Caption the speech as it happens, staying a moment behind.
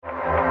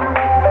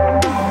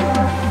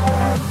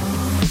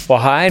Well,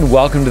 hi, and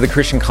welcome to the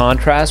Christian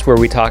Contrast, where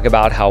we talk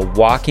about how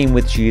walking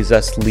with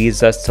Jesus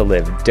leads us to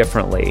live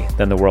differently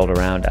than the world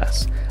around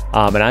us.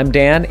 And I'm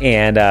Dan,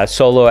 and a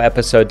solo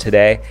episode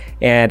today,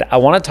 and I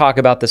want to talk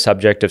about the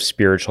subject of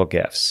spiritual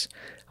gifts.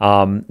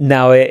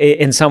 Now,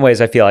 in some ways,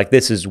 I feel like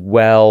this is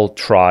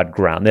well-trod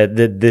ground.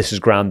 This is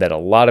ground that a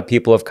lot of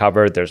people have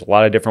covered. There's a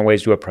lot of different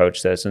ways to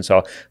approach this, and so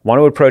I want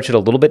to approach it a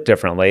little bit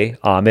differently.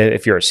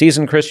 If you're a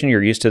seasoned Christian,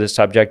 you're used to this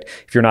subject.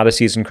 If you're not a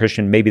seasoned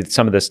Christian, maybe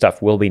some of this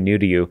stuff will be new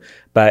to you.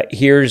 But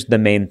here's the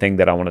main thing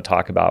that I want to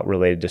talk about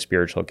related to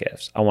spiritual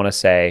gifts. I want to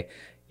say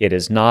it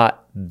is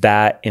not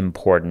that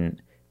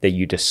important that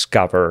you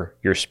discover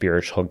your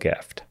spiritual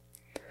gift.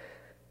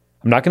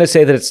 I'm not going to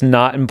say that it's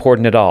not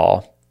important at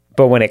all.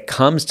 But when it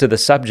comes to the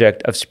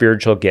subject of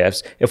spiritual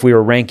gifts, if we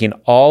were ranking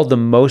all the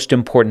most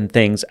important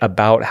things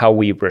about how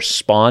we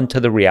respond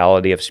to the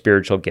reality of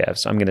spiritual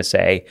gifts, I'm going to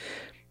say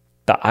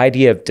the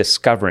idea of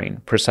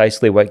discovering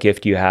precisely what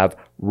gift you have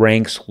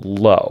ranks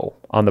low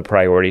on the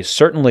priorities,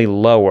 certainly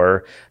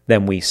lower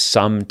than we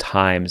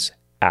sometimes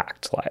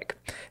act like.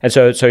 And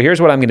so here's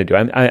what I'm going to do.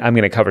 I'm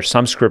going to cover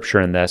some scripture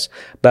in this,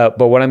 but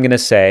what I'm going to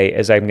say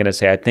is I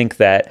think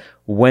that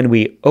when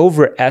we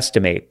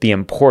overestimate the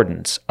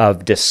importance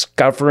of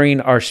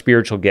discovering our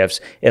spiritual gifts,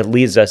 it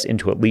leads us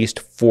into at least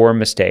 4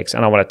 mistakes.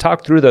 And I want to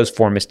talk through those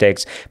 4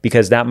 mistakes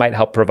because that might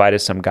help provide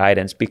us some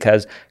guidance,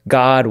 because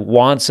God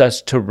wants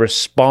us to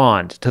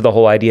respond to the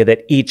whole idea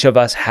that each of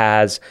us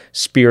has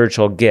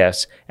spiritual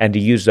gifts and to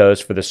use those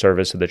for the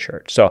service of the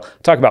church. So I'll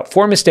talk about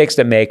 4 mistakes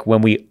that make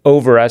when we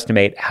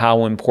overestimate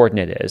how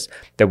important it is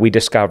that we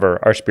discover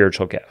our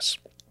spiritual gifts.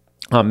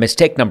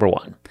 Mistake number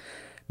one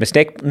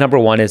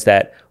is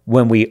that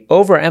when we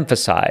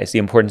overemphasize the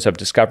importance of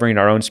discovering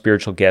our own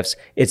spiritual gifts,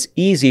 it's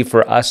easy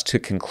for us to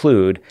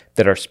conclude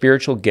that our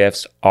spiritual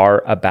gifts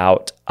are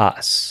about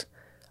us.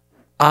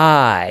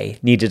 I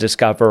need to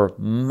discover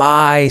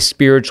my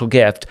spiritual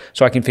gift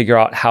so I can figure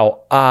out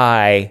how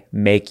I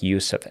make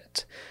use of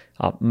it.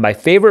 My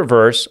favorite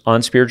verse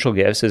on spiritual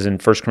gifts is in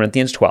 1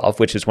 Corinthians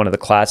 12, which is one of the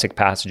classic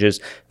passages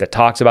that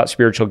talks about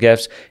spiritual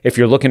gifts. If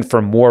you're looking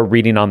for more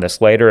reading on this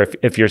later,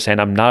 if you're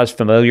saying, I'm not as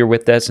familiar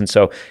with this, and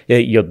so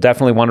you'll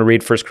definitely want to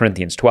read 1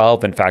 Corinthians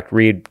 12. In fact,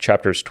 read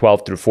chapters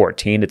 12 through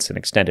 14. It's an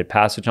extended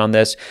passage on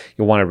this.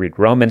 You'll want to read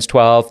Romans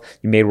 12.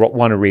 You may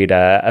want to read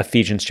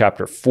Ephesians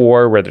chapter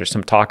 4, where there's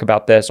some talk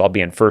about this. I'll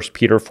be in 1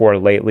 Peter 4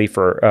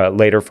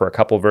 later for a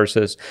couple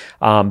verses.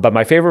 But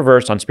my favorite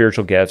verse on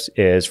spiritual gifts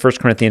is 1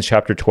 Corinthians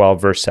chapter 12,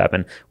 verse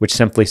 7, which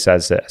simply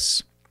says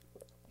this: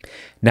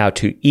 "Now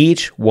to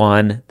each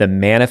one the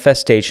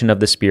manifestation of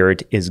the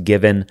Spirit is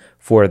given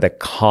for the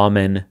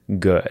common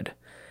good."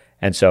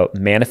 And so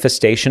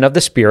manifestation of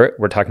the Spirit,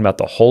 we're talking about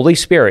the Holy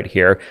Spirit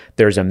here.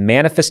 There's a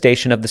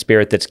manifestation of the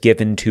Spirit that's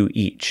given to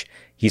each.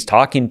 He's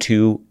talking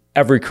to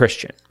every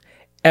Christian.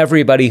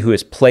 Everybody who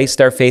has placed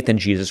their faith in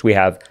Jesus, we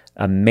have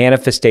a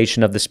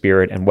manifestation of the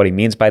Spirit. And what he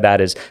means by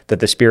that is that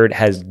the Spirit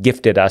has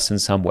gifted us in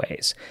some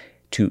ways.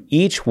 To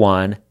each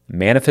one,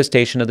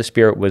 manifestation of the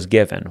Spirit was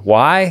given.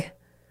 Why?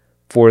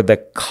 For the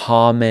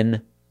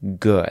common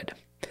good.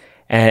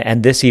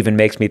 And this even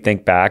makes me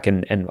think back,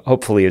 and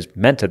hopefully is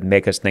meant to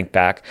make us think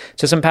back,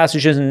 to some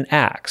passages in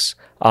Acts.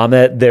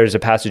 There's a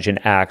passage in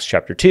Acts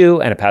chapter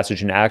 2 and a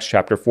passage in Acts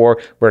chapter 4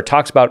 where it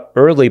talks about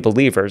early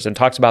believers and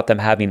talks about them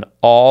having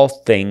all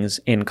things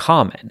in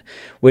common,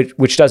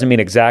 which doesn't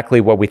mean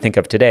exactly what we think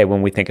of today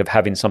when we think of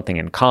having something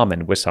in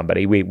common with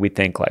somebody. We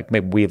think like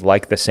maybe we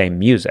like the same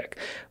music.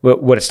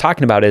 What it's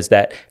talking about is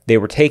that they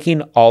were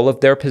taking all of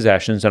their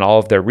possessions and all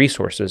of their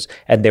resources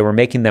and they were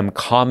making them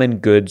common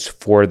goods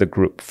for the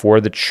group, for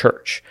the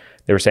church.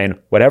 They were saying,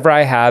 whatever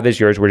I have is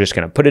yours. We're just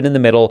going to put it in the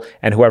middle,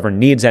 and whoever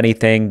needs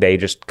anything, they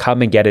just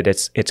come and get it.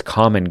 It's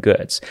common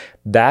goods.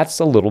 That's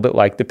a little bit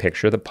like the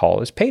picture that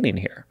Paul is painting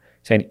here,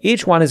 saying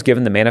each one is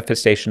given the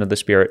manifestation of the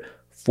Spirit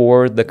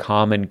for the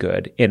common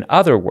good. In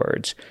other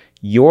words,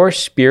 your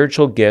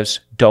spiritual gifts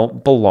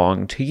don't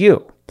belong to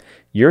you.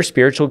 Your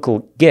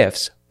spiritual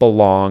gifts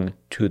belong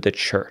to the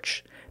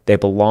church. They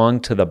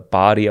belong to the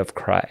body of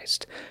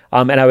Christ.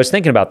 And I was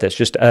thinking about this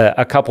just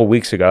a couple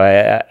weeks ago.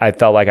 I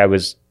felt like I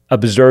was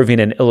observing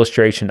an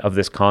illustration of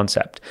this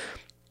concept.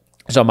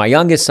 So my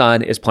youngest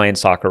son is playing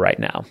soccer right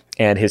now,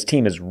 and his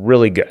team is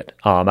really good.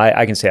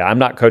 I can say I'm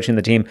not coaching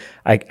the team.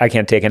 I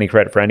can't take any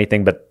credit for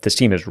anything, but this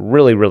team is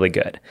really, really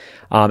good.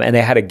 And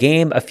they had a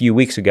game a few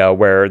weeks ago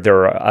where there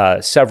were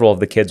several of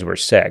the kids were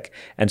sick,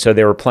 and so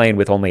they were playing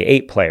with only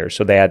 8 players.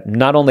 So they had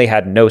not only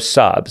had no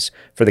subs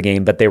for the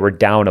game, but they were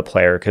down a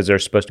player because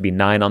there's supposed to be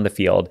 9 on the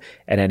field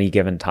at any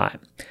given time.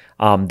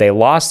 They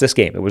lost this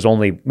game. It was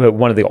only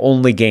one of the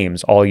only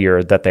games all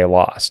year that they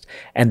lost,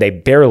 and they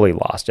barely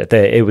lost it.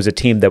 It was a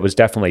team that was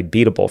definitely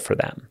beatable for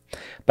them,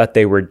 but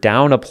they were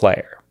down a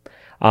player.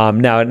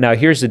 Now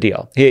here's the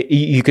deal.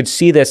 You could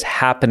see this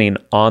happening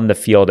on the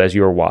field as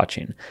you were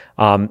watching.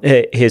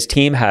 His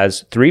team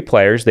has 3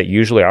 players that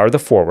usually are the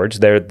forwards.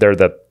 They're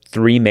the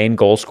 3 main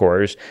goal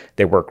scorers.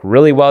 They work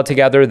really well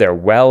together. They're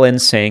well in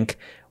sync.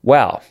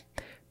 Well,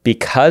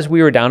 because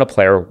we were down a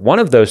player, one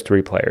of those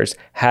 3 players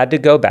had to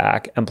go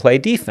back and play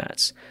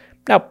defense.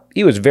 Now,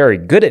 he was very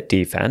good at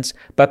defense,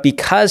 but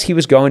because he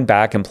was going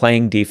back and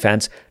playing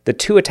defense, the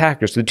two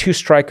attackers, the two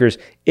strikers,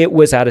 it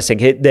was out of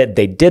sync.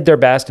 They did their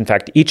best. In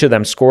fact, each of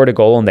them scored a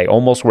goal and they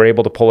almost were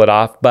able to pull it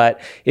off,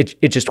 but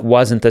it just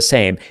wasn't the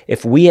same.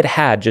 If we had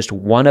had just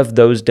one of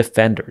those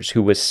defenders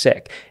who was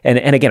sick,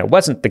 and again, it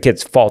wasn't the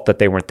kid's fault that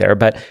they weren't there,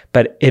 but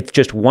if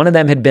just one of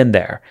them had been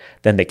there,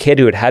 then the kid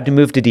who had to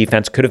move to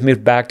defense could have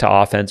moved back to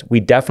offense. We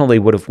definitely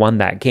would have won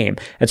that game.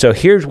 And so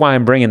here's why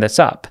I'm bringing this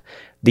up.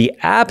 The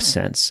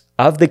absence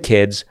of the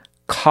kids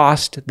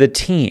cost the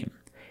team.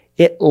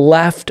 It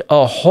left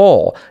a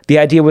hole. The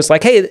idea was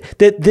like, hey,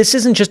 this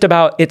isn't just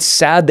about, it's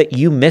sad that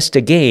you missed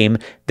a game.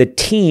 The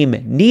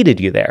team needed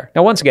you there.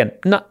 Now, once again,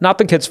 not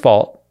the kid's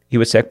fault. He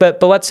was sick.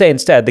 But let's say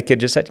instead the kid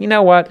just said, you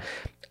know what?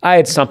 I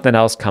had something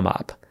else come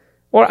up.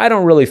 Or I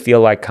don't really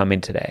feel like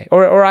coming today.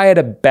 Or I had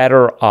a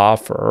better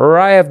offer. Or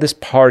I have this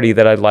party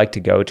that I'd like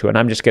to go to, and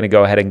I'm just going to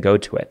go ahead and go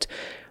to it.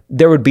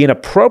 There would be an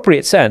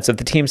appropriate sense of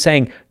the team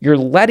saying, you're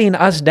letting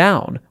us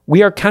down.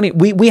 We are counting,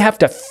 we have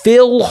to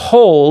fill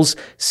holes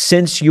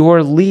since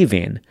you're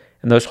leaving.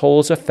 And those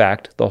holes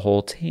affect the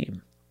whole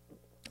team.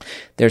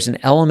 There's an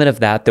element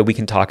of that we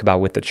can talk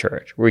about with the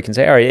church, where we can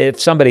say, all right, if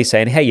somebody's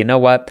saying, hey, you know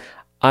what?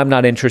 I'm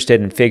not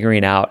interested in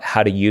figuring out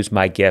how to use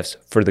my gifts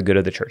for the good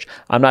of the church.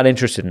 I'm not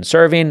interested in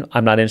serving.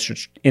 I'm not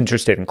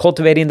interested in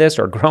cultivating this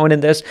or growing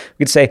in this.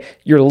 We could say,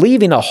 you're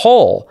leaving a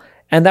hole.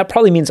 And that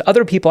probably means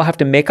other people have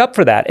to make up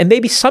for that. And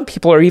maybe some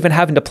people are even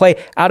having to play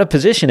out of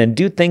position and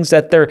do things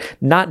that they're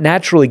not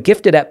naturally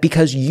gifted at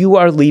because you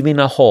are leaving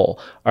a hole.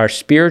 Our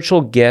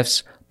spiritual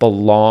gifts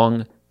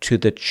belong to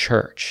the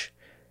church.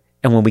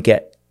 And when we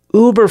get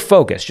uber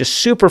focused, just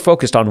super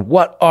focused on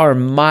what are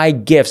my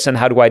gifts and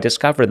how do I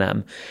discover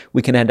them,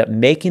 we can end up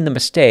making the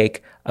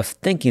mistake of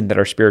thinking that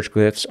our spiritual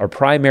gifts are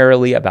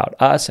primarily about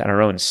us and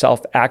our own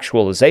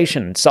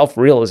self-actualization and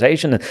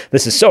self-realization. And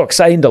this is so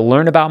exciting to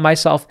learn about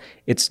myself.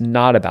 It's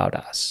not about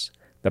us.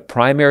 The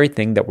primary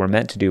thing that we're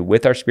meant to do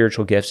with our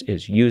spiritual gifts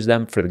is use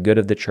them for the good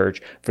of the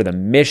church, for the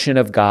mission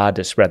of God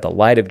to spread the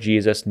light of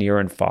Jesus near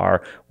and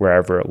far,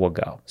 wherever it will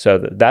go. So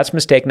that's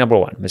mistake number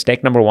one.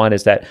 Mistake number one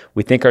is that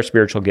we think our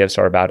spiritual gifts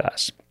are about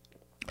us.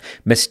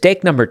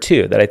 Mistake number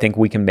two that I think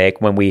we can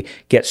make when we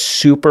get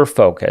super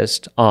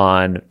focused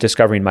on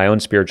discovering my own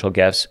spiritual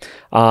gifts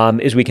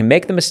is we can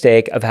make the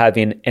mistake of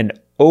having an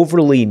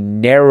overly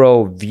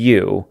narrow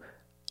view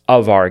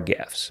of our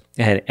gifts.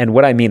 And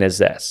what I mean is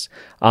this.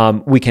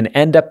 We can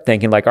end up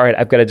thinking like, all right,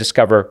 I've got to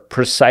discover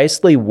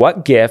precisely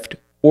what gift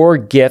or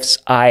gifts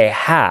I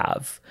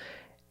have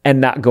and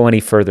not go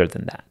any further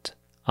than that.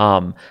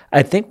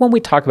 I think when we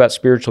talk about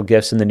spiritual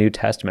gifts in the New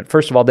Testament,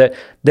 first of all,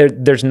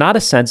 there's not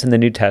a sense in the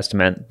New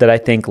Testament that I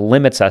think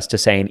limits us to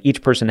saying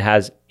each person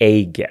has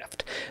a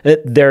gift.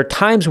 There are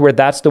times where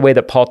that's the way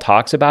that Paul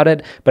talks about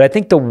it, but I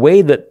think the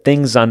way that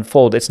things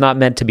unfold, it's not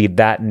meant to be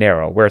that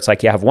narrow, where it's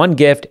like you have one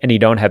gift and you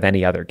don't have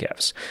any other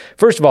gifts.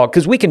 First of all,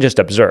 because we can just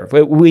observe.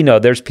 We know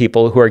there's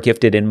people who are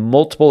gifted in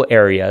multiple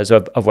areas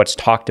of what's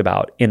talked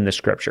about in the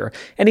scripture.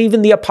 And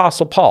even the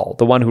Apostle Paul,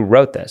 the one who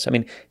wrote this, I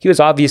mean, he was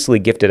obviously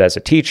gifted as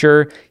a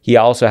teacher. He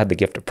also had the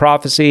gift of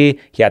prophecy.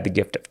 He had the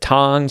gift of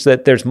tongues.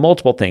 That there's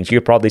multiple things. You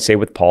could probably say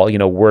with Paul,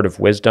 word of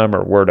wisdom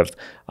or word of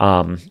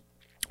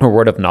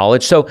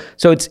knowledge. So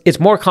it's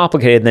more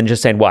complicated than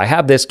just saying, well, I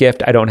have this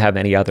gift, I don't have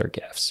any other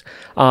gifts.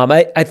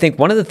 I think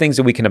one of the things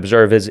that we can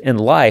observe is in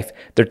life,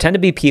 there tend to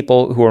be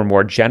people who are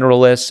more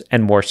generalists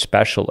and more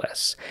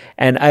specialists.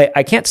 And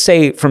I can't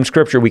say from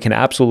scripture we can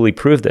absolutely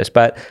prove this,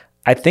 but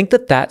I think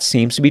that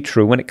seems to be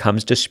true when it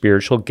comes to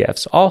spiritual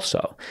gifts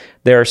also.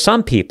 There are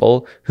some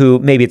people who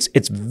maybe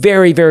it's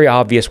very, very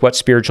obvious what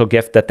spiritual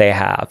gift that they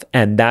have,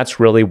 and that's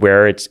really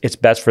where it's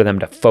best for them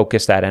to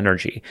focus that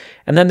energy.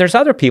 And then there's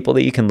other people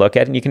that you can look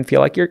at and you can feel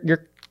like you're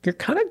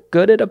kind of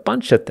good at a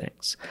bunch of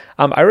things.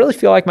 I really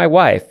feel like my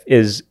wife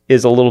is a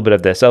little bit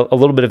of this, a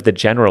little bit of the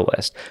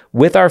generalist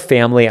with our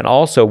family and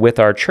also with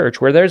our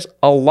church, where there's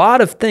a lot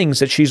of things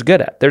that she's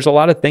good at. There's a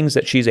lot of things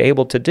that she's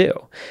able to do.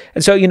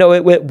 And so,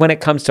 when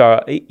it comes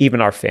to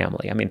even our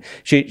family, I mean,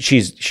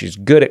 she's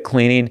good at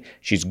cleaning.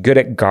 She's good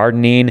at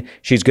gardening.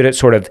 She's good at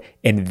sort of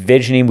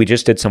envisioning. We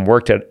just did some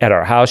work at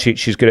our house.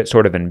 She's good at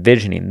sort of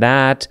envisioning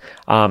that.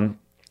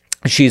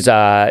 She's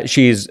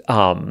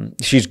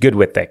good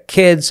with the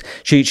kids.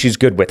 She's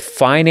good with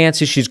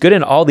finances. She's good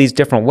in all these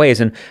different ways,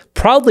 and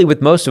probably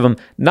with most of them,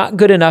 not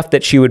good enough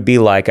that she would be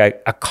like a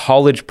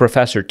college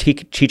professor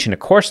teaching a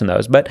course in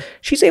those. But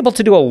she's able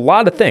to do a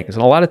lot of things,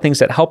 and a lot of things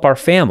that help our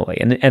family,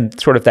 and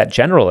sort of that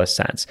generalist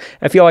sense.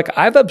 I feel like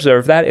I've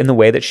observed that in the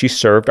way that she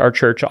served our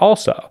church.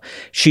 Also,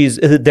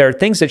 there are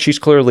things that she's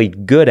clearly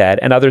good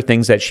at, and other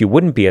things that she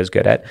wouldn't be as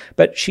good at.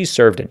 But she's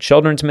served in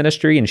children's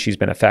ministry, and she's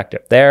been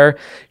effective there.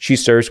 She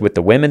serves with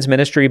the women's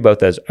ministry,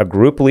 both as a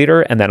group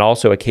leader and then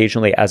also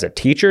occasionally as a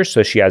teacher.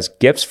 So she has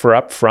gifts for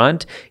up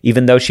front,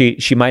 even though she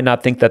might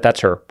not think that that's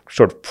her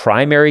sort of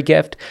primary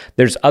gift.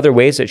 There's other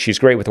ways that she's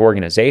great with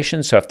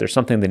organization. So if there's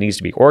something that needs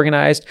to be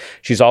organized,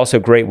 she's also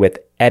great with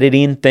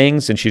editing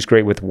things, and she's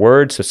great with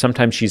words. So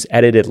sometimes she's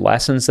edited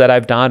lessons that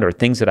I've done or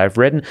things that I've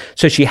written.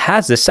 So she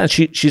has this sense.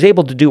 She's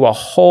able to do a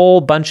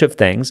whole bunch of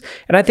things.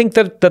 And I think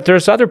that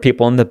there's other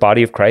people in the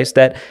body of Christ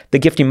that the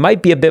gifting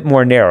might be a bit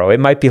more narrow. It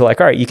might be like,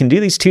 all right, you can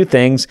do these two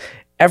things.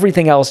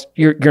 Everything else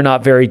you're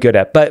not very good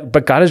at,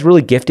 but God has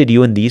really gifted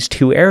you in these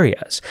two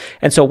areas.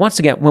 And so once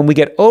again, when we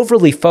get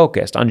overly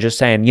focused on just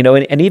saying,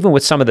 and even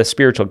with some of the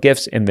spiritual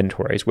gifts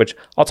inventories, which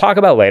I'll talk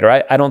about later,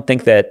 I don't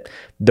think that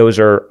those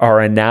are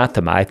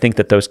anathema. I think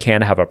that those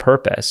can have a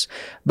purpose.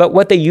 But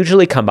what they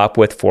usually come up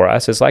with for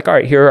us is like, all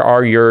right, here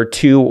are your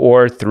 2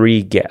 or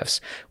 3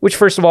 gifts, which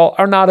first of all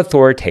are not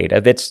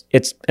authoritative. It's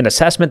an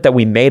assessment that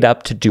we made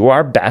up to do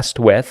our best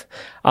with.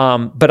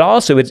 But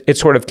also it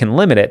sort of can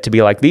limit it to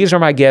be like, these are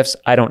my gifts.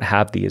 I don't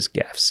have these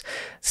gifts.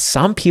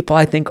 Some people,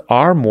 I think,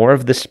 are more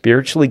of the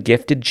spiritually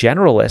gifted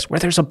generalists, where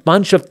there's a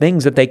bunch of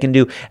things that they can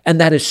do, and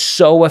that is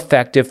so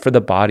effective for the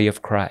body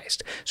of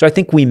Christ. So I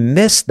think we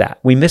miss that.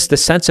 We miss the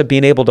sense of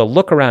being able to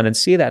look around and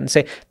see that and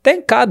say,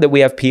 thank God that we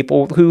have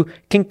people who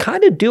can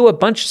kind of do a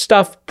bunch of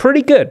stuff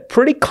pretty good,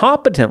 pretty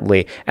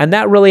competently. And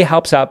that really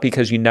helps out,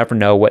 because you never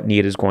know what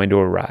need is going to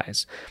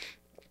arise.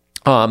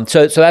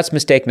 So that's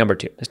mistake number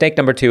 2. Mistake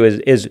number 2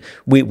 is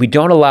we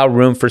don't allow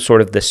room for sort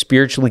of the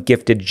spiritually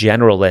gifted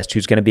generalist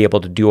who's going to be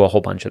able to do a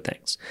whole bunch of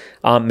things.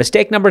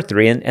 Mistake number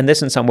 3, and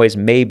this in some ways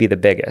may be the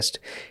biggest,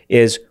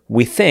 is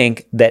we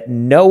think that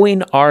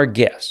knowing our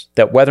gifts,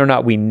 that whether or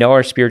not we know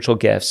our spiritual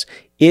gifts,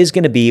 is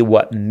going to be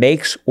what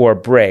makes or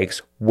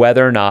breaks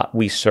whether or not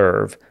we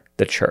serve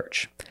the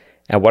church.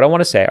 And what I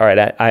want to say, all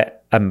right,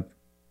 I'm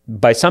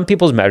by some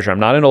people's measure, I'm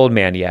not an old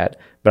man yet,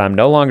 but I'm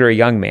no longer a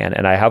young man,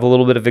 and I have a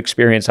little bit of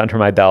experience under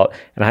my belt.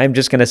 And I'm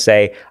just going to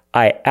say,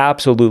 I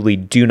absolutely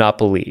do not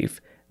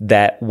believe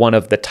that one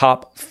of the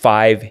top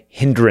 5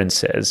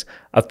 hindrances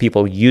of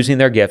people using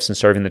their gifts and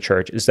serving the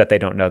church is that they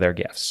don't know their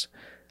gifts.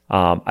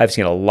 I've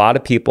seen a lot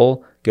of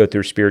people go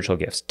through spiritual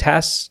gifts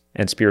tests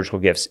and spiritual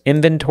gifts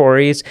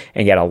inventories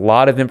and get a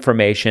lot of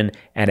information,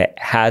 and it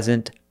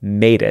hasn't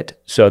made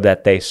it so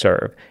that they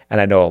serve.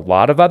 And I know a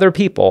lot of other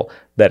people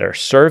that are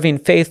serving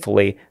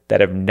faithfully that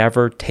have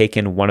never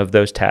taken one of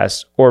those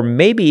tests, or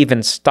maybe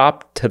even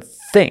stopped to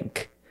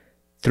think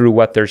through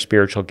what their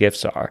spiritual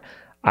gifts are.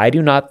 I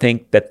do not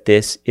think that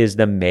this is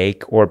the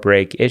make or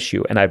break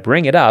issue. And I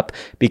bring it up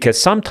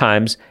because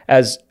sometimes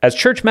as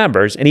church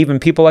members, and even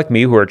people like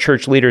me who are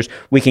church leaders,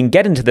 we can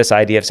get into this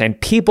idea of saying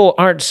people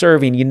aren't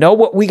serving. You know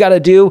what we got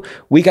to do?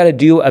 We got to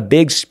do a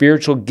big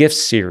spiritual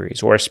gifts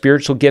series or a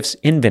spiritual gifts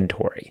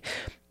inventory.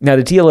 Now,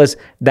 the deal is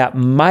that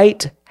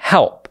might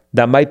help.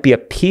 That might be a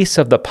piece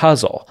of the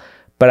puzzle.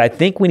 But I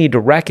think we need to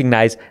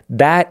recognize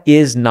that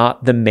is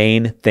not the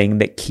main thing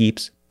that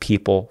keeps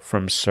people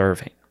from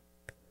serving.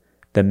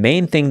 The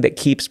main thing that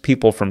keeps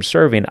people from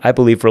serving, I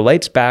believe,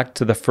 relates back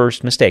to the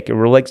first mistake. It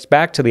relates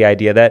back to the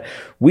idea that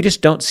we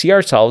just don't see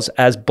ourselves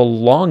as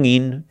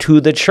belonging to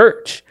the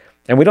church.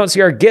 And we don't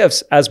see our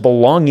gifts as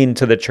belonging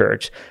to the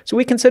church. So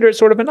we consider it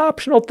sort of an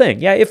optional thing.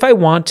 Yeah, if I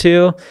want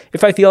to,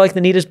 if I feel like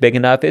the need is big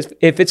enough,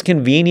 if it's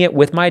convenient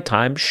with my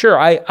time, sure,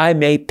 I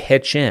may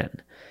pitch in.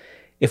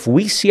 If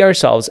we see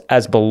ourselves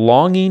as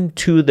belonging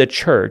to the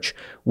church,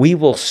 we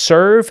will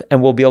serve,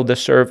 and we'll be able to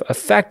serve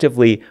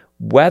effectively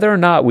whether or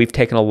not we've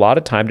taken a lot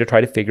of time to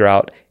try to figure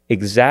out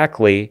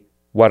exactly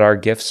what our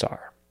gifts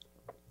are.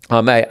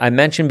 I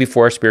mentioned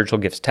before spiritual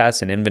gifts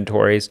tests and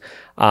inventories.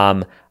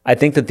 I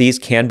think that these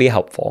can be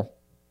helpful.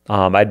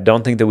 I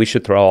don't think that we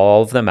should throw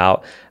all of them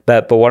out.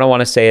 But what I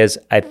want to say is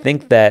I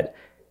think that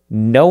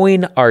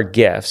knowing our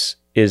gifts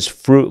is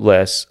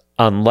fruitless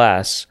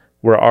unless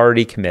we're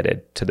already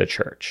committed to the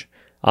church.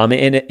 And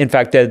in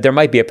fact, there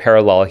might be a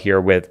parallel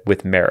here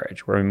with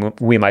marriage, where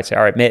we might say,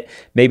 all right,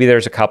 maybe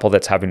there's a couple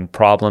that's having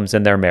problems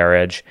in their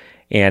marriage,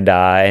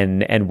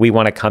 and we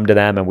want to come to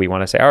them and we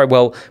want to say, all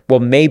right, well,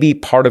 maybe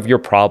part of your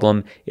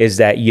problem is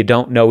that you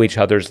don't know each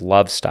other's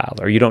love style,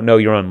 or you don't know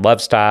your own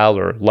love style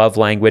or love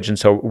language, and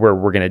so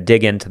we're going to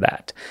dig into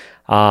that.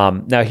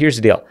 Now, here's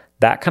the deal.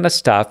 That kind of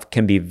stuff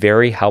can be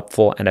very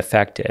helpful and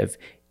effective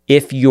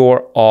if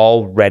you're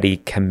already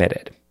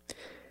committed.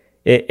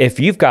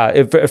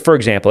 For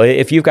example,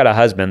 if you've got a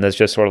husband that's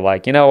just sort of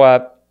like, you know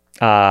what,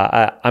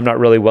 I'm not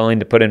really willing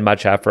to put in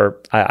much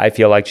effort. I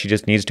feel like she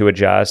just needs to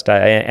adjust,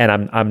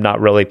 and I'm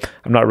not really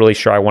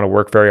sure I want to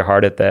work very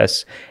hard at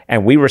this.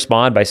 And we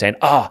respond by saying,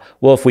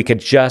 well, if we could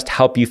just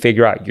help you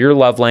figure out your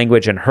love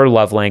language and her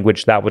love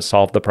language, that would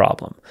solve the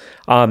problem.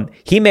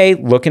 He may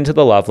look into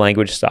the love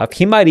language stuff.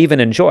 He might even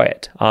enjoy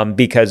it,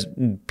 because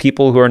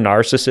people who are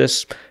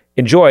narcissists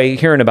enjoy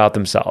hearing about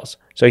themselves.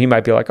 So he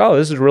might be like, oh,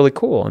 this is really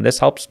cool. And this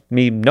helps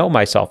me know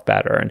myself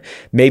better. And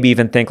maybe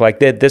even think like,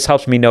 this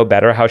helps me know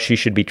better how she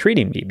should be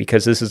treating me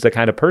because this is the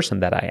kind of person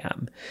that I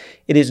am.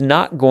 It is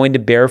not going to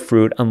bear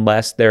fruit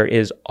unless there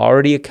is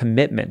already a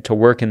commitment to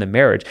work in the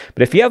marriage.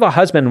 But if you have a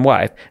husband and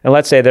wife, and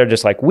let's say they're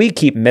just like, we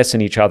keep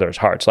missing each other's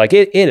hearts. Like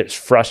it is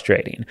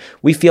frustrating.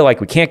 We feel like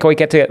we can't quite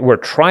get to it. We're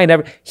trying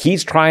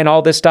he's trying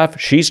all this stuff.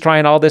 She's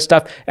trying all this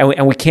stuff.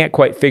 And we can't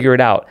quite figure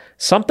it out.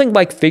 Something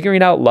like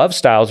figuring out love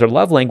styles or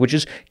love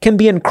languages can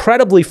be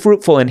incredibly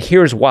fruitful, and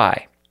here's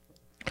why.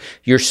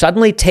 You're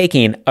suddenly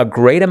taking a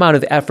great amount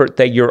of effort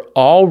that you're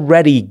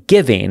already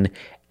giving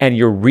and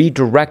you're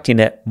redirecting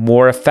it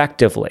more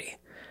effectively.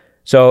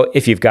 So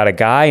if you've got a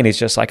guy and he's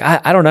just like,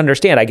 I don't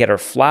understand. I get her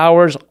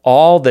flowers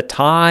all the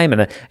time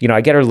and,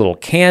 I get her little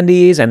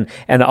candies and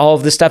all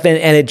of this stuff and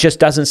it just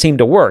doesn't seem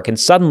to work. And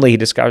suddenly he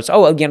discovers,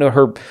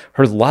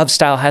 her love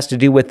style has to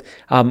do with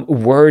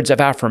words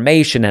of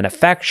affirmation and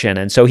affection.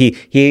 And so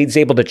he's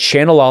able to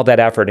channel all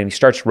that effort and he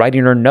starts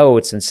writing her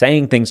notes and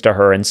saying things to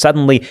her. And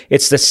suddenly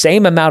it's the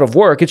same amount of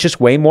work. It's just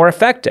way more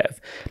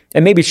effective.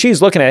 And maybe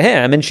she's looking at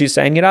him and she's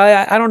saying,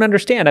 I don't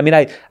understand. I mean,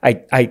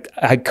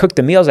 I cook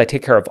the meals. I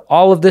take care of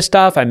all of this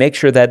stuff. I make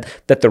sure that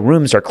the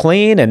rooms are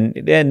clean.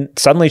 And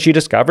suddenly she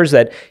discovers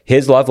that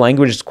his love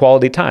language is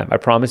quality time. I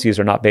promise these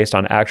are not based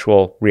on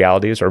actual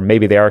realities, or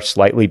maybe they are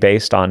slightly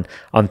based on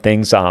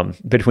things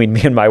between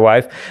me and my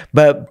wife.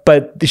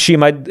 But she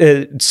might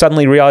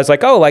suddenly realize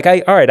like,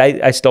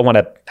 I still want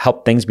to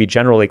help things be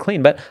generally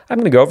clean, but I'm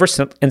going to go over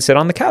and sit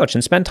on the couch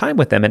and spend time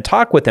with them and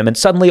talk with them. And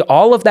suddenly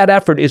all of that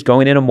effort is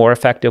going in a more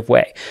effective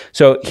way.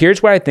 So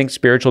here's where I think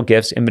spiritual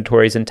gifts,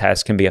 inventories, and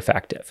tests can be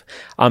effective.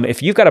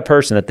 If you've got a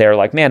person that they're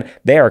like, man,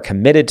 they are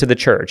committed to the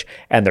church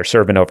and they're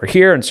serving over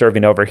here and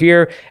serving over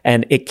here,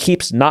 and it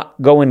keeps not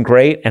going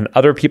great, and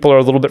other people are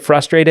a little bit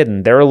frustrated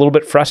and they're a little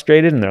bit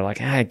frustrated and they're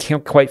like, I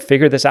can't quite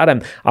figure this out.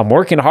 I'm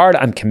working hard.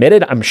 I'm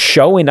committed. I'm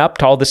showing up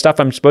to all the stuff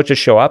I'm supposed to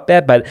show up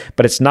at, but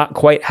it's not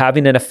quite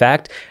having an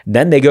effect.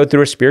 Then they go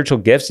through a spiritual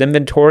gifts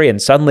inventory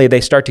and suddenly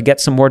they start to get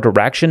some more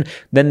direction.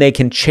 Then they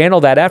can channel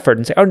that effort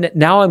and say,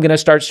 now I'm going to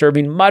start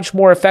serving much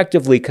more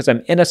effectively because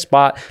I'm in a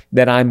spot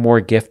that I'm more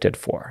gifted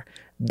for.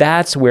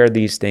 That's where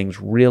these things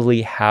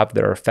really have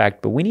their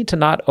effect. But we need to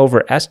not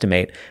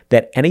overestimate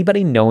that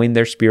anybody knowing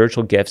their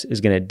spiritual gifts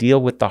is going to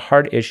deal with the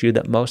heart issue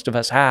that most of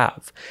us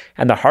have.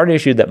 And the heart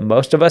issue that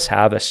most of us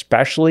have,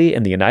 especially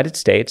in the United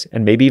States,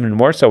 and maybe even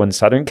more so in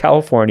Southern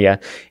California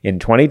in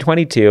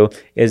 2022,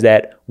 is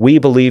that we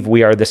believe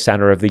we are the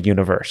center of the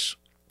universe.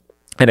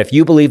 And if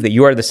you believe that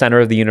you are the center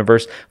of the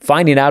universe,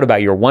 finding out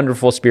about your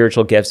wonderful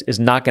spiritual gifts is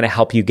not going to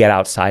help you get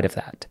outside of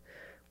that.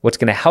 What's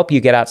going to help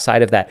you get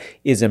outside of that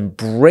is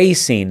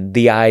embracing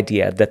the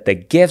idea that the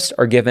gifts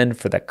are given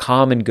for the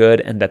common good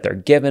and that they're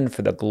given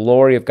for the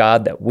glory of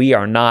God, that we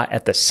are not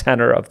at the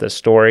center of the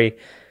story.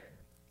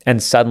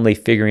 And suddenly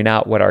figuring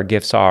out what our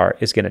gifts are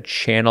is going to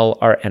channel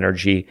our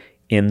energy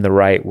in the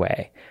right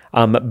way.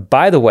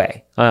 By the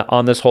way,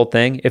 on this whole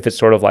thing, if it's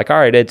sort of like, all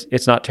right,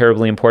 it's not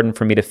terribly important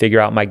for me to figure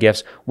out my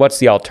gifts, what's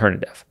the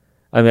alternative?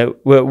 I mean,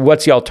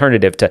 what's the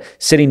alternative to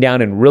sitting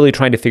down and really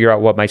trying to figure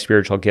out what my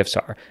spiritual gifts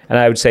are? And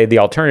I would say the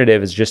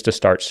alternative is just to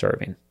start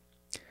serving.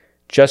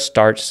 Just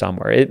start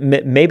somewhere.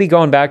 Maybe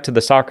going back to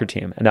the soccer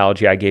team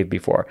analogy I gave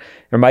before.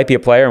 There might be a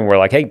player and we're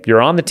like, hey,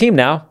 you're on the team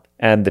now.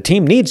 And the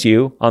team needs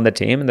you on the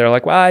team. And they're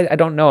like, well, I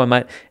don't know. Am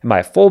I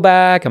a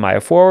fullback? Am I a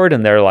forward?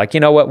 And they're like,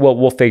 you know what?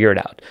 We'll figure it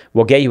out.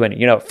 We'll get you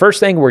in. First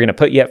thing, we're going to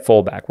put you at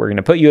fullback. We're going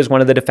to put you as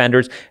one of the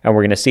defenders, and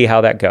we're going to see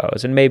how that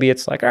goes. And maybe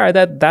it's like, all right,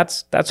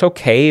 that's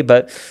okay,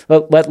 but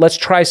let's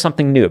try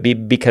something new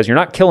because you're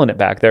not killing it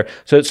back there.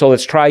 So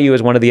let's try you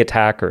as one of the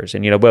attackers.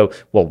 And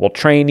we'll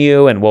train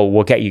you and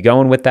we'll get you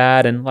going with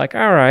that. And like,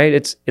 all right,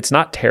 it's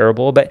not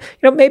terrible, but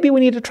maybe we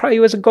need to try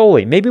you as a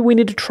goalie. Maybe we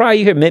need to try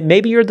you here.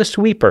 Maybe you're the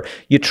sweeper.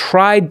 You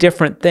try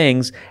different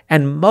things.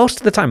 And most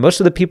of the time, most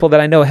of the people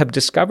that I know have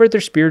discovered their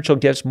spiritual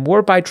gifts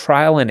more by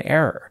trial and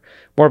error,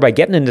 more by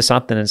getting into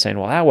something and saying,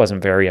 well, that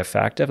wasn't very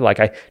effective. Like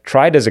I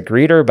tried as a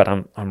greeter, but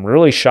I'm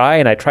really shy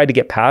and I tried to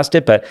get past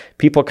it, but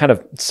people kind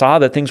of saw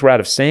that things were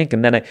out of sync.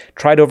 And then I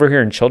tried over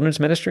here in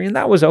children's ministry and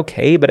that was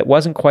okay, but it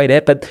wasn't quite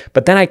it.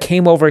 But then I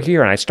came over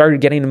here and I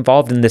started getting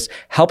involved in this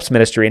helps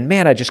ministry, and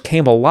man, I just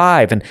came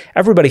alive and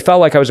everybody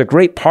felt like I was a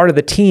great part of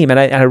the team, and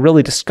I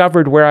really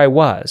discovered where I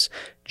was.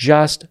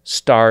 Just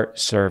start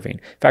serving.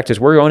 In fact, as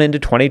we're going into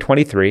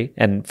 2023,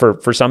 and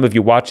for some of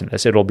you watching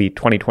this, it'll be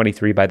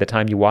 2023 by the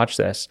time you watch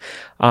this.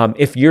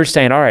 If you're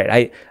saying, all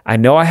right, I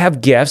know I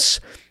have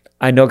gifts.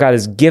 I know God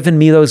has given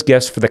me those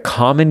gifts for the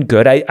common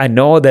good. I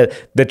know that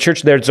the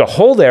church, there's a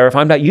hole there. If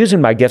I'm not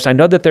using my gifts, I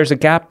know that there's a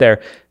gap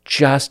there.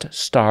 Just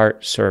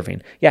start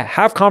serving. Yeah,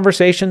 have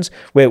conversations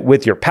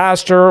with your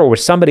pastor or with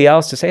somebody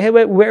else to say, hey,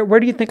 where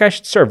do you think I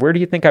should serve? Where do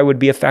you think I would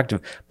be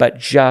effective? But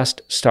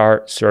just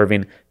start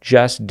serving.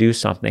 Just do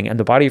something. And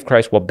the body of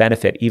Christ will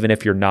benefit even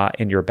if you're not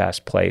in your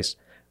best place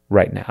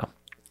right now.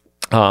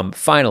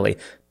 Finally,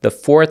 the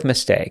fourth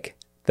mistake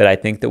that I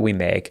think that we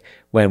make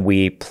when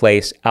we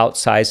place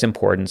outsized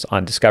importance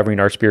on discovering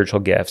our spiritual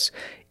gifts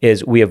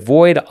is we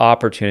avoid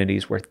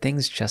opportunities where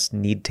things just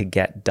need to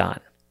get done.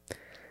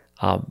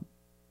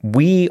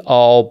 We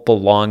all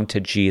belong to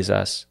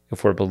Jesus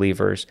if we're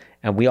believers,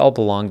 and we all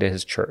belong to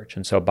his church.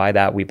 And so by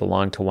that, we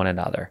belong to one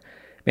another.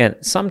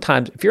 Man,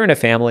 sometimes, if you're in a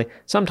family,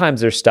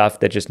 sometimes there's stuff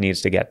that just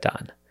needs to get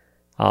done.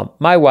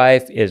 My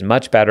wife is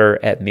much better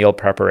at meal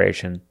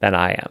preparation than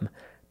I am,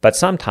 but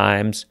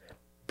sometimes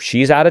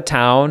she's out of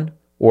town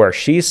or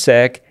she's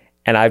sick,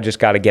 and I've just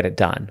got to get it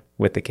done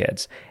with the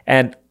kids.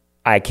 And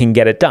I can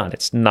get it done.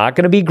 It's not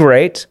going to be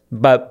great,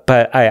 but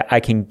I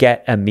can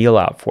get a meal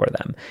out for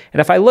them.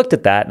 And if I looked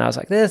at that and I was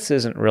like, this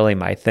isn't really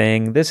my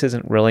thing, this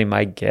isn't really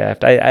my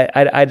gift,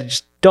 I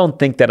just don't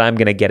think that I'm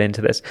going to get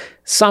into this.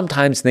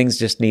 Sometimes things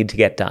just need to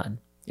get done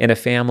in a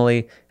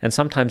family, and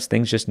sometimes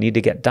things just need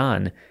to get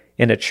done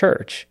in a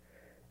church.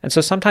 And so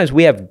sometimes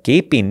we have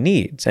gaping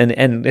needs, and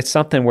it's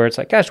something where it's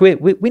like, gosh, we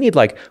need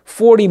like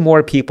 40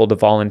 more people to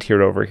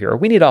volunteer over here.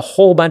 We need a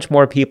whole bunch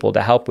more people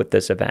to help with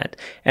this event.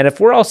 And if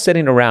we're all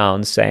sitting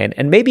around saying,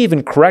 and maybe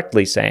even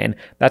correctly saying,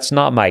 that's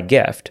not my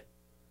gift,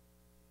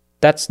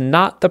 that's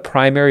not the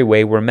primary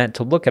way we're meant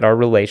to look at our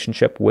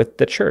relationship with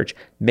the church.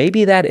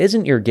 Maybe that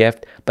isn't your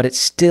gift, but it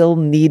still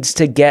needs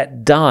to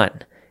get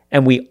done.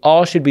 And we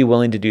all should be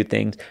willing to do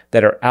things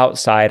that are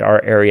outside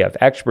our area of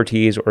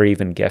expertise or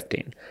even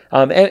gifting.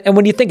 And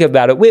when you think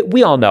about it,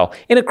 we all know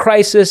in a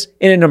crisis,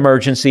 in an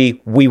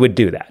emergency, we would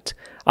do that.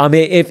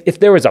 If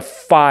there was a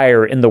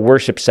fire in the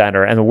worship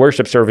center and the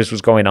worship service was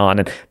going on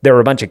and there were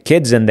a bunch of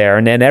kids in there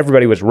and then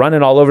everybody was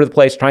running all over the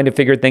place trying to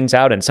figure things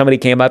out, and somebody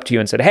came up to you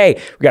and said, hey,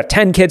 we got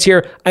 10 kids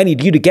here. I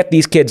need you to get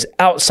these kids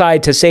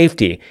outside to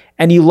safety.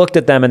 And you looked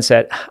at them and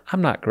said,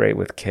 I'm not great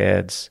with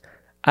kids.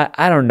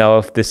 I don't know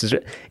if this is,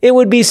 it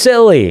would be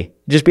silly.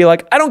 Just be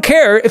like, I don't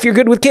care if you're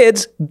good with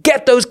kids,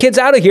 get those kids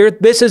out of here.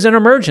 This is an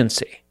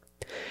emergency.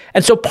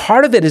 And so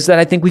part of it is that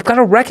I think we've got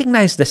to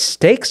recognize the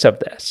stakes of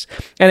this.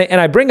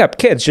 And I bring up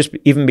kids just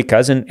even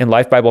because in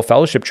Life Bible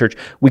Fellowship Church,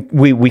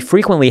 we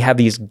frequently have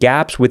these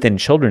gaps within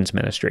children's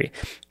ministry.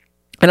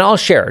 And I'll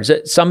share,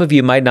 some of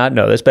you might not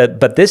know this,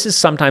 but this is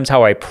sometimes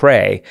how I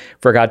pray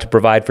for God to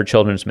provide for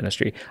children's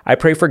ministry. I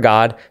pray for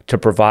God to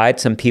provide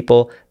some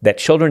people that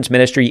children's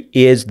ministry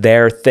is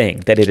their thing,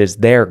 that it is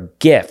their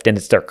gift and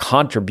it's their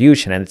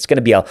contribution, and it's going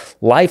to be a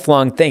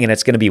lifelong thing, and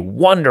it's going to be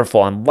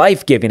wonderful and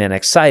life-giving and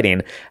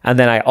exciting. And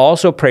then I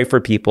also pray for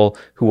people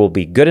who will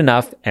be good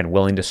enough and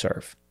willing to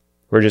serve.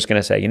 We're just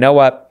going to say, you know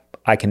what?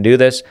 I can do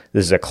this.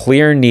 This is a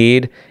clear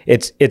need.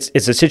 It's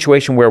a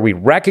situation where we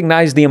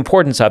recognize the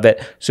importance of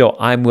it. So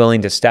I'm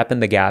willing to step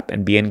in the gap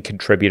and be a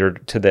contributor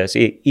to this,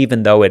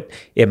 even though it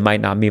might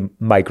not be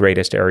my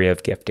greatest area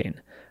of gifting.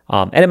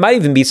 And it might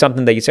even be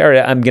something that you say, all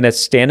right, I'm going to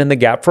stand in the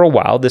gap for a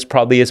while. This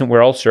probably isn't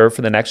where I'll serve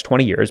for the next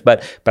 20 years,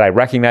 but I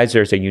recognize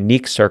there's a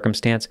unique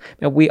circumstance.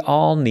 And we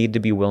all need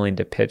to be willing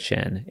to pitch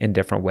in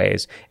different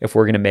ways if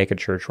we're going to make a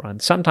church run.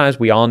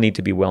 Sometimes we all need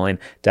to be willing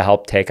to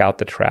help take out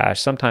the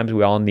trash. Sometimes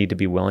we all need to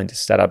be willing to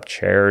set up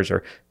chairs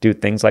or do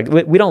things like,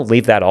 we don't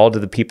leave that all to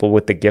the people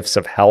with the gifts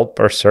of help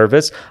or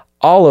service.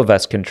 All of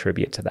us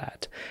contribute to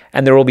that.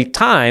 And there will be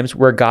times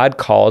where God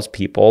calls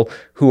people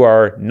who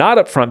are not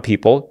upfront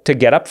people to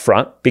get up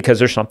front because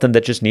there's something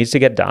that just needs to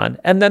get done.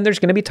 And then there's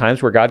going to be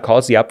times where God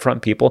calls the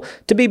upfront people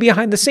to be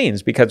behind the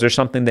scenes because there's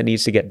something that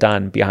needs to get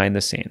done behind the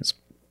scenes.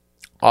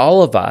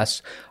 All of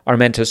us are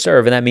meant to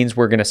serve, and that means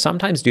we're going to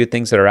sometimes do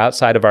things that are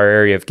outside of our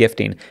area of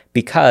gifting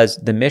because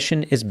the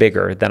mission is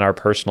bigger than our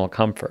personal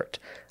comfort.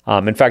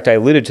 In fact, I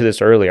alluded to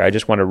this earlier. I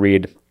just want to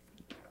read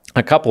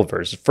a couple of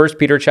verses. 1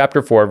 Peter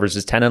chapter 4,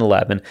 verses 10 and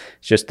 11.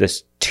 It's just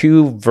this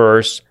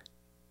 2-verse,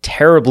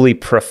 terribly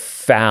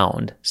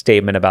profound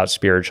statement about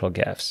spiritual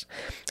gifts.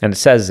 And it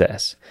says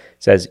this.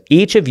 It says,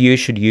 each of you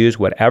should use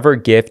whatever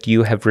gift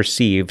you have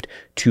received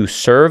to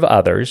serve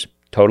others,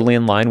 totally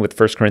in line with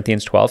 1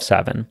 Corinthians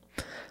 12:7,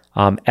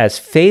 as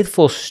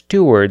faithful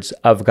stewards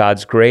of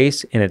God's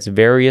grace in its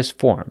various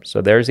forms.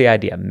 So there's the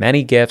idea.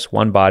 Many gifts,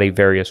 one body,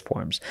 various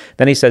forms.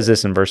 Then he says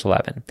this in verse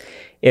 11.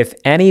 If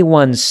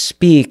anyone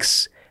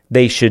speaks,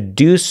 they should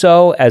do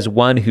so as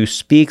one who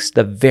speaks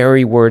the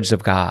very words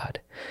of God.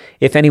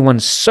 If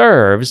anyone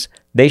serves,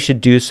 they should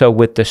do so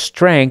with the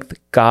strength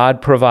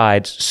God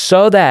provides,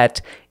 so that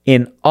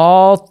in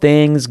all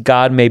things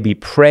God may be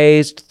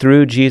praised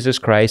through Jesus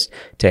Christ.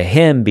 To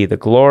him be the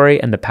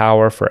glory and the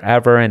power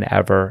forever and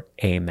ever.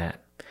 Amen.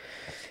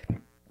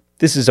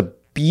 This is a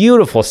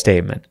beautiful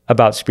statement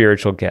about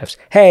spiritual gifts.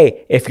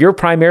 Hey, if you're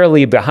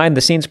primarily a behind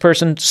the scenes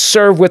person,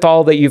 serve with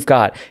all that you've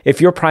got. If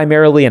you're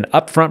primarily an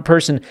upfront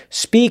person,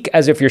 speak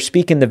as if you're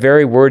speaking the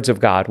very words of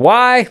God.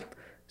 Why?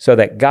 So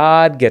that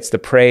God gets the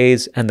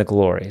praise and the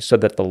glory, so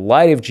that the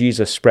light of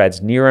Jesus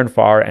spreads near and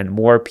far and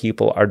more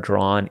people are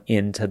drawn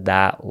into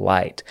that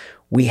light.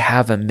 We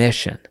have a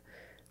mission,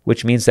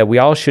 which means that we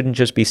all shouldn't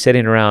just be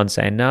sitting around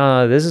saying,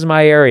 no, this is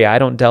my area, I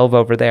don't delve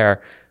over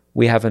there.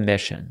 We have a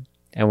mission.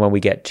 And when we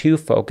get too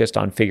focused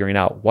on figuring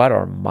out what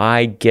are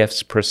my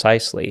gifts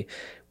precisely,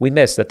 we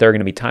miss that there are going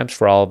to be times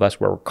for all of us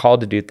where we're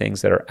called to do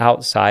things that are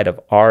outside of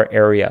our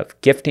area of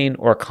gifting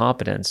or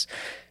competence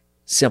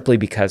simply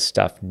because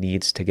stuff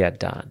needs to get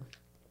done.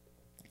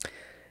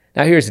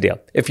 Now, here's the deal.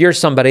 If you're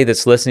somebody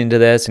that's listening to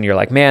this and you're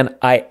like, man,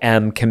 I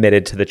am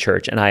committed to the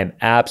church and I am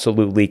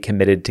absolutely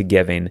committed to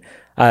giving,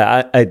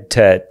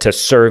 to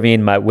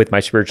serving with my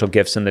spiritual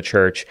gifts in the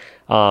church.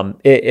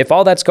 If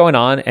all that's going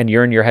on and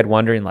you're in your head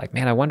wondering like,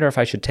 man, I wonder if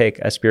I should take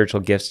a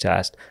spiritual gifts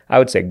test, I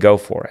would say go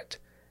for it.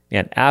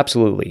 And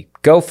absolutely,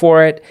 go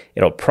for it.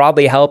 It'll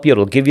probably help you.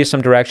 It'll give you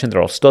some direction.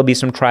 There'll still be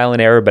some trial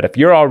and error, but if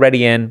you're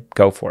already in,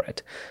 go for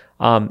it.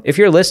 If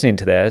you're listening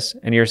to this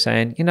and you're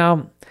saying,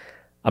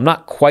 I'm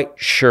not quite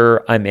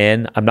sure I'm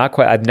in.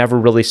 I've never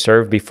really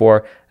served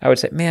before. I would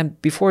say, man,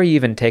 before you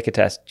even take a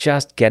test,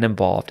 just get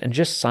involved and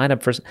just sign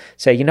up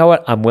say, you know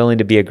what? I'm willing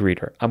to be a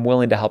greeter. I'm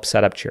willing to help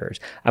set up chairs.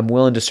 I'm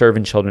willing to serve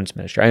in children's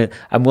ministry.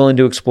 I'm willing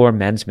to explore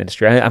men's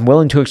ministry. I'm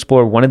willing to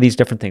explore one of these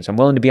different things. I'm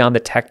willing to be on the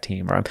tech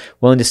team, or I'm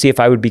willing to see if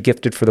I would be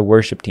gifted for the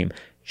worship team.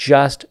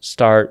 Just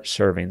start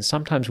serving.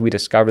 Sometimes we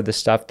discover this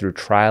stuff through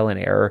trial and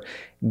error.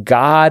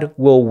 God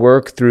will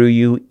work through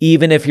you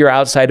even if you're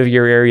outside of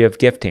your area of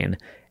gifting.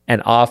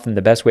 And often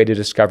the best way to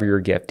discover your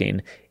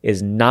gifting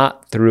is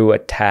not through a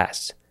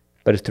test,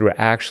 but it's through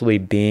actually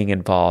being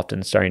involved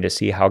and starting to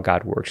see how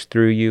God works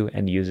through you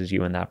and uses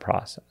you in that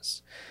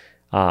process.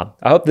 I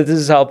hope that this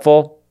is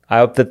helpful. I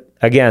hope that,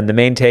 again, the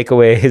main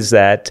takeaway is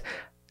that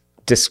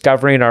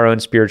discovering our own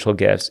spiritual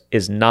gifts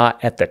is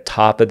not at the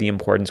top of the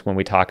importance when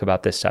we talk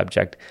about this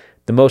subject.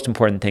 The most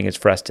important thing is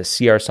for us to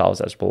see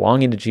ourselves as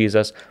belonging to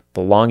Jesus,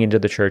 belonging to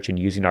the church, and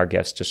using our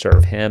gifts to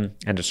serve Him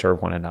and to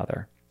serve one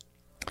another.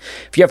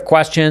 If you have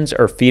questions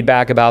or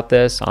feedback about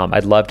this,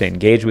 I'd love to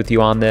engage with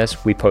you on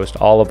this. We post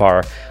all of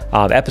our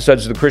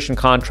episodes of The Christian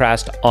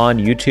Contrast on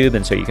YouTube,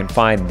 and so you can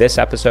find this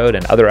episode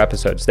and other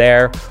episodes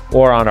there,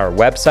 or on our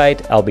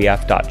website,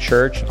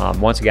 lbf.church.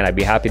 Once again, I'd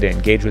be happy to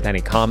engage with any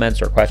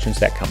comments or questions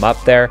that come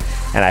up there,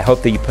 and I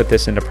hope that you put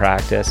this into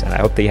practice, and I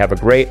hope that you have a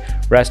great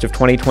rest of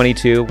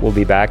 2022. We'll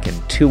be back in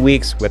 2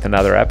 weeks with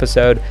another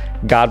episode.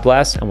 God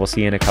bless, and we'll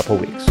see you in a couple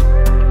weeks.